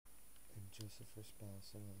is the first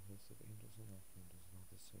balance among a host of angels and archangels and all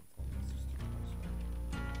the saints.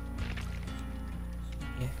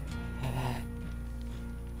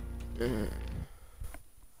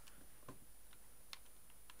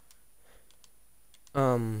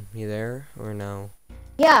 You there or no?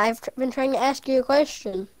 Yeah, I've been trying to ask you a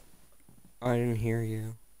question. I didn't hear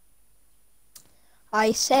you.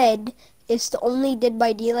 I said, it's the only Dead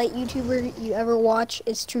by Daylight YouTuber you ever watch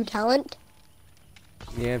is True Talent?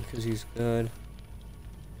 Yeah, because he's good.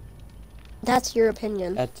 That's your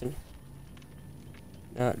opinion. That's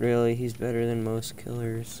not really. He's better than most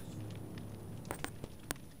killers.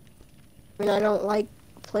 I mean, I don't like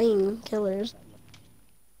playing killers.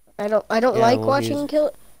 I don't Yeah, like well, watching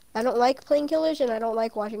I don't like playing killers, and I don't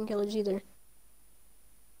like watching killers either.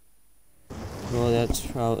 well, that's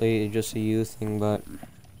probably just a you thing, but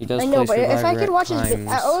he does I know, play but if I Survivor could at watch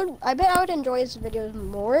times. I bet I would enjoy his videos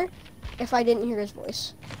more if I didn't hear his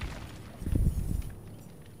voice.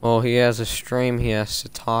 Well, he has a stream he has to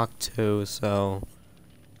talk to, so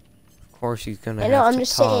of course he's gonna I know, have I'm to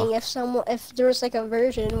just talk. saying, if there was like a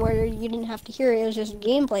version where you didn't have to hear it, it was just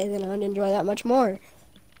gameplay, then I would enjoy that much more.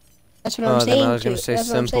 That's what I'm Oh, then I saying was gonna say That's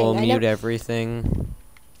what I'm simple, saying. mute everything.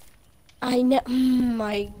 I know.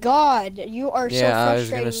 My God, you are so Yeah, I was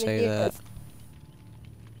frustrating gonna to say deal that. with.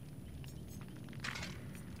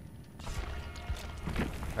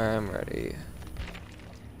 I'm ready.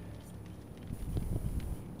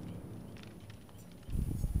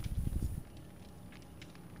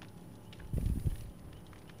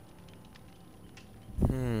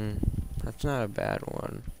 That's not a bad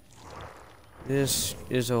one. This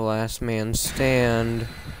is a last man stand.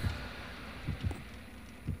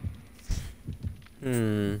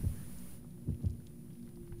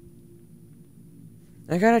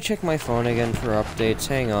 I gotta check my phone again for updates.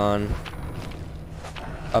 Hang on.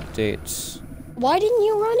 Updates. Why didn't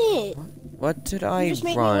you run it? What did I You just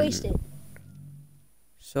made me run? waste it.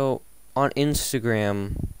 So, on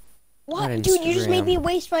Instagram. What? Not Dude, you just made Instagram. me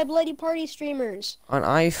waste my bloody party streamers. On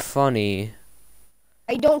iFunny.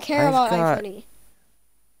 I don't care I've about got- iFunny.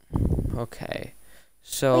 Okay.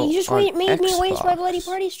 So, But you just on made me waste my Xbox. bloody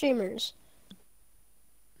party streamers.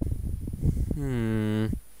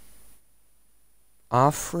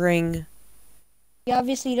 Offering. You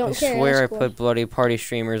obviously don't I care. swear I That's cool. put bloody party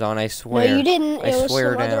streamers on. I swear. No, you didn't. I It was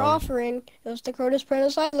swear some other down. offering. It was the Crotus Print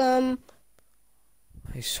Asylum.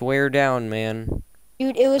 I swear down, man.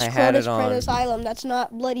 Dude, it was I had Crotus it Print on. Asylum. That's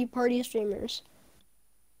not bloody party streamers.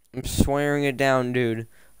 I'm swearing it down, dude.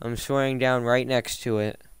 I'm swearing down right next to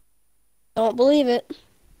it. Don't believe it.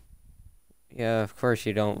 Yeah, of course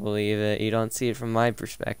you don't believe it. You don't see it from my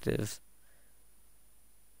perspective.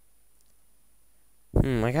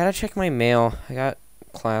 I gotta check my mail. I got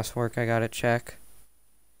classwork I gotta check.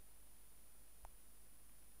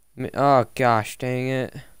 Oh, gosh, dang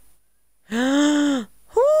it.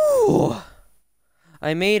 Whew!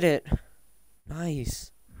 I made it.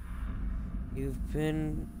 Nice. You've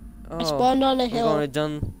been... Oh, I spawned on a I'm hill. going to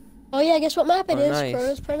done... Oh yeah, guess what map it Oh, is? nice.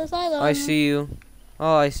 Crotus Print Asylum. I see you.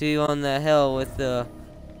 Oh, I see you on the hill with the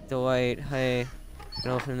white. Hey, I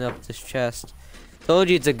can open up this chest. Told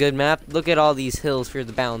you it's a good map. Look at all these hills for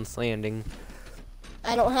the balanced landing.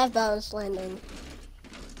 I don't have balanced landing.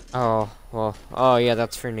 Oh, well. Oh, yeah,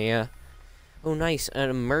 that's for Nia. Oh, nice. An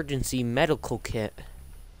emergency medical kit.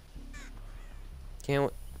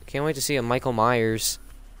 Can't wait to see a Michael Myers.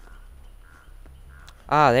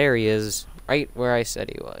 Ah, there he is. Right where I said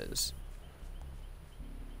he was.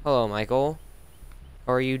 Hello, Michael.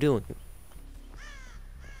 How are you doing?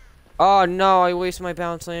 Oh, no, I wasted my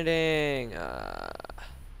bounce landing.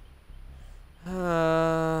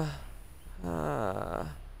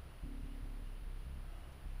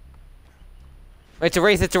 It's a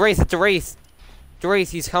wraith, it's a wraith, it's a wraith. It's a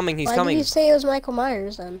wraith, he's coming, he's Why coming. did you say it was Michael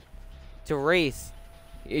Myers then? It's a wraith.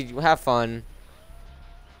 Have fun.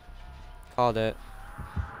 Called it.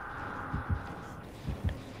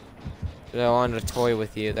 I wanted to toy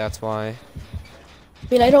with you, that's why. I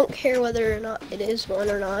mean, I don't care whether or not it is one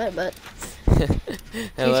or not, but you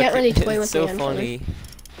can't really toy with It's so me. funny.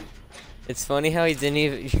 It's funny how you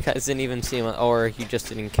guys didn't even see him, or you just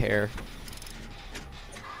didn't care.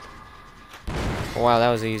 Wow, that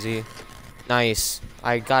was easy. Nice.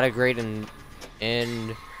 I got a grade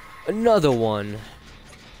and another one.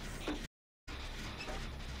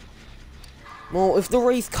 Well, if the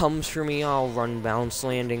wraith comes for me, I'll run bounce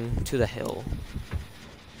landing to the hill.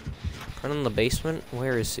 Run in the basement?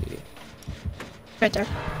 Where is he? Right there.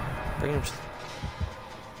 Bring him.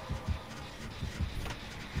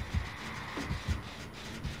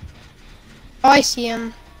 Oh, I see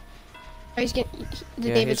him. Oh, he's getting the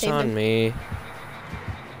Yeah, David it's saved on him. me.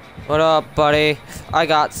 What up, buddy? I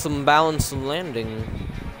got some bounce and landing.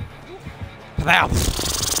 Pow!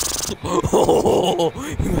 Oh,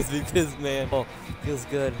 he must be pissed, man. Oh, feels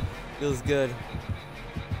good. Feels good.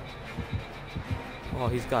 Oh,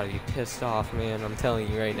 he's gotta be pissed off, man. I'm telling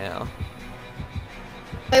you right now.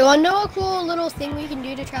 I want to know a cool little thing we can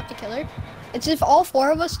do to trap the killer? It's if all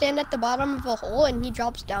 4 of us stand at the bottom of a hole and he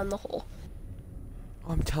drops down the hole.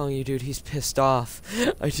 I'm telling you, dude, he's pissed off.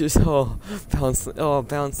 I just,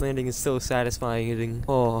 bounce landing is so satisfying.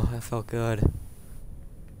 Oh, that felt good.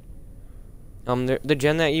 The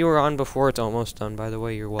gen that you were on before, it's almost done, by the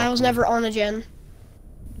way. You're welcome. I was never on a gen.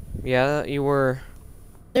 Yeah, you were.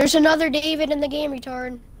 There's another David in the game,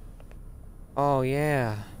 retard. Oh,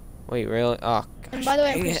 yeah. Wait, really? Oh, gosh. And by the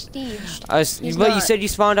way, I'm dang it. prestiged. But you said you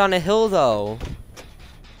spawned on a hill, though.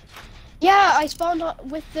 Yeah, I spawned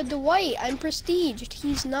with the Dwight. I'm prestiged.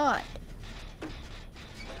 He's not.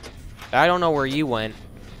 I don't know where you went,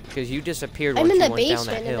 because you disappeared I'm once in you the went down that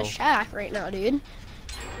basement in hill. the shack right now, dude.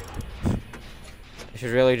 I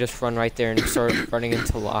should really just run right there and start running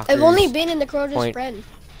into lockers. I've only been in the Crota's Point. friend.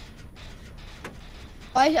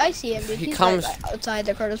 Oh, I see him, dude. He He's comes- right outside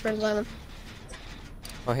the Crota's friend's island.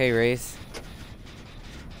 Oh, hey, Wraith.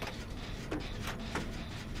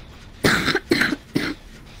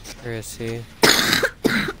 Where is he?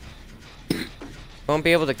 Won't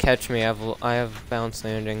be able to catch me. I have bounce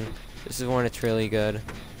landing. This is when it's really good.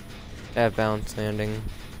 I have bounce landing.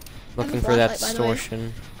 Looking for that flashlight, by the way.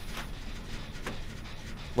 distortion.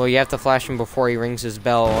 Well, you have to flash him before he rings his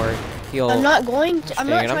bell, or he'll. I'm not going to. I'm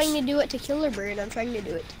not Dang it, I'm trying to do it to Killer Bird. I'm trying to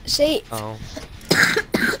do it safe. Oh.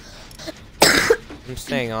 I'm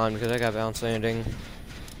staying on because I got bounce landing.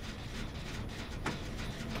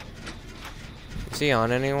 Is he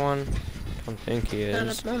on anyone? I don't think he Not at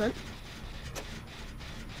is. the moment.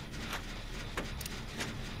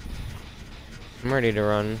 I'm ready to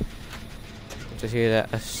run. To hear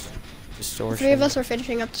that distortion. 3 of us are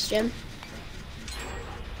finishing up this gym.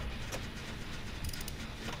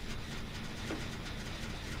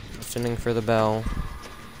 Listening for the bell.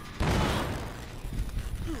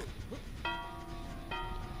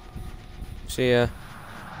 See ya.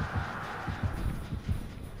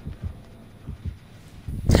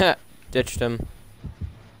 Ditched him.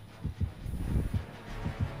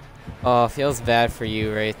 Oh, feels bad for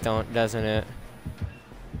you, Wraith, doesn't it?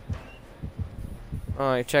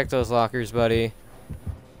 Alright, check those lockers, buddy.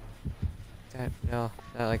 That'll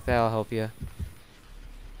help you.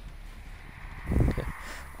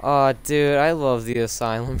 Oh, dude, I love the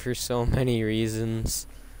asylum for so many reasons.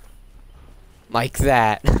 Like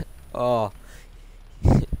that. Oh.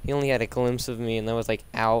 He only had a glimpse of me and that was like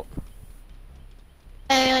out.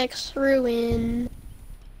 Alex Ruin.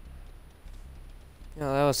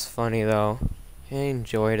 Yeah, that was funny though. I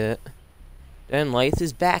enjoyed it. Then Lythe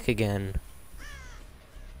is back again.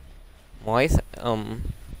 Lythe,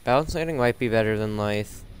 bounce landing might be better than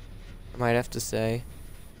Lythe. I might have to say.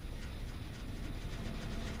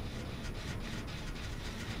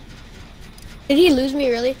 Did he lose me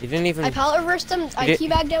really? He didn't even. I pallet reversed him. I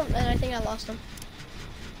teabagged him, and I think I lost him.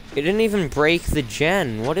 He didn't even break the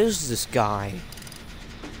gen. What is this guy?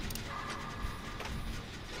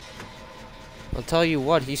 I'll tell you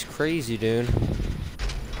what, he's crazy, dude.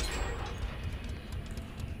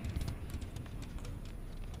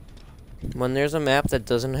 When there's a map that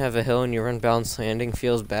doesn't have a hill and you run bounce landing,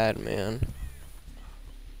 feels bad, man.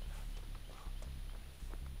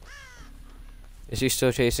 Is he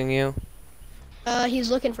still chasing you? He's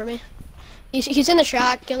looking for me. He's in the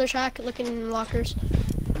shack, killer shack, looking in lockers.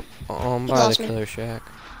 Oh, I'm He by the lost me. killer shack.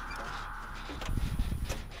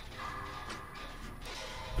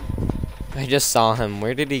 I just saw him.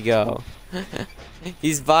 Where did he go?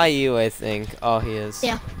 He's by you, I think. Oh, he is.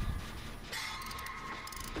 Yeah.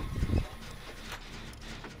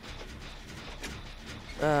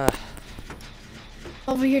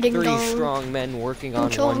 Over here, ding 3 dong. strong men working on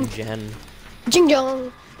Chong. one gen. Ding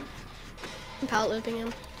dong. I'm pallet looping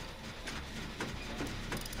him.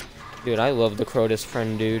 Dude, I love the Crotus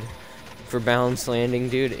friend, dude. For balance landing,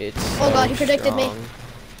 dude, it's Oh so god, he predicted me. strong.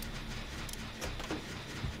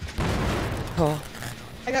 Oh,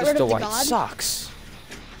 I got this rid of the Dwight god. sucks.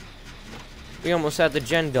 We almost had the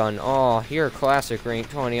gen done. Oh, you're a classic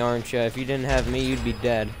rank 20, aren't you? If you didn't have me, you'd be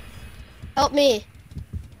dead. Help me.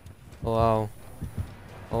 Hello.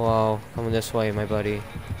 Hello. Coming this way, my buddy.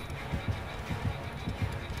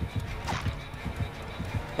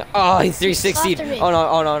 Oh, he 360'd. Slapped me. Oh no,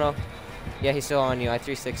 oh no, no. Yeah, he's still on you. I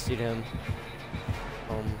 360'd him.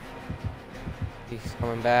 He's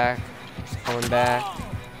coming back. He's coming back.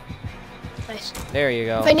 Nice. There you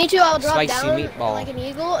go. If I need to, I'll drop Spicy down meatball. like an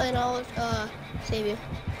eagle, and I'll save you.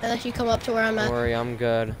 Unless you come up to where I'm Don't at. worry, I'm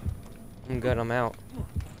good. I'm good, I'm out.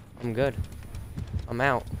 I'm good. I'm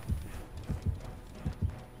out.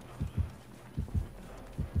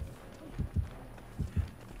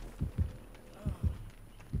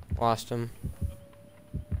 Lost him.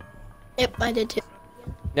 Yep, I did too.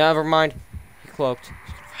 Never mind. He cloaked.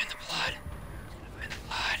 He's gonna find the blood. He's gonna find the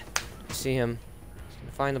blood. I see him. He's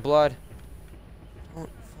gonna find the blood. Don't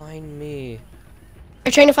find me.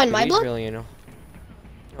 You're trying to find Dude, my he's blood? really,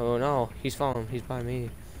 Oh no, he's following. He's by me.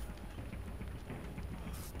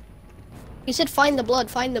 You said find the blood,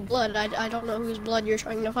 find the blood. I don't know whose blood you're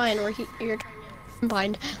trying to find or you're trying to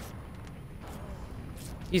find.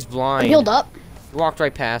 He's I'm blind. healed up. He walked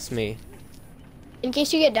right past me. In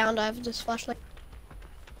case you get downed, I have this flashlight.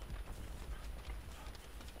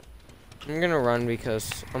 I'm gonna run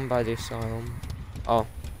because I'm by the asylum. Oh.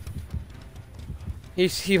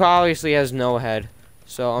 He obviously has no head.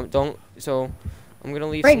 So I'm gonna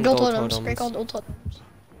leave Break some gold gold totems. totems. Break all gold totems.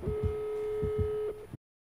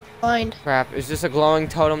 Find. Crap, is this a glowing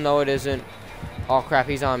totem? No, it isn't. Oh crap,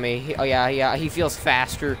 he's on me. Oh yeah, he feels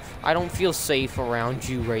faster. I don't feel safe around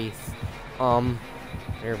you, Wraith.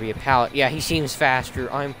 There'll be a pallet. Yeah, he seems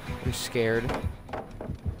faster. I'm scared.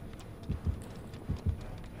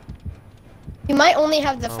 You might only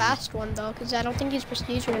have the fast one though, because I don't think he's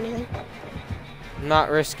prestige or anything. I'm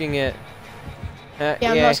not risking it. Yeah,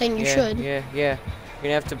 I'm not saying you should. Yeah. You're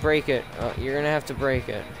gonna have to break it. You're gonna have to break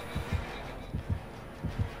it.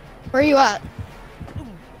 Where are you at?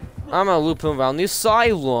 I'm gonna loop him around the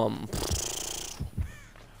asylum.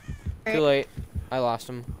 Right. Too late. I lost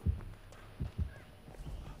him.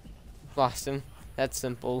 Lost him. That's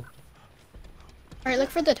simple. Alright, look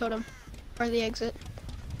for the totem. Or the exit.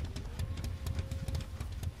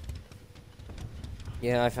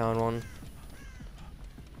 Yeah, I found one.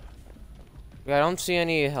 Yeah, I don't see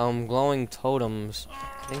any glowing totems.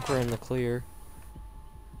 I think we're in the clear.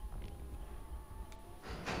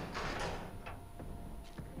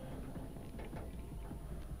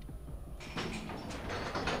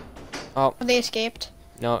 Oh. They escaped.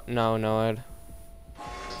 No, Ed.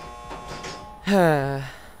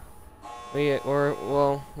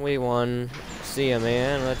 we won. See ya,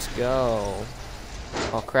 man. Let's go.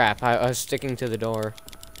 Oh crap! I was sticking to the door.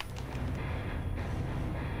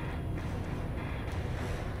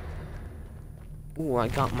 Ooh, I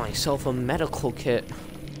got myself a medical kit.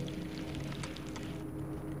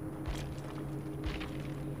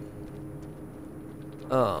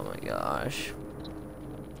 Oh my gosh.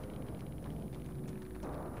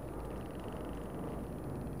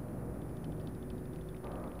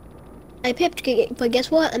 I pipped, but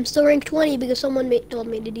guess what? I'm still ranked 20 because someone told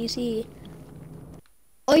me to DC.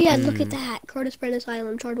 Oh yeah, look at that. Curtis Prentice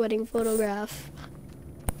Island, charred wedding photograph.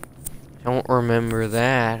 Don't remember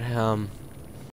that.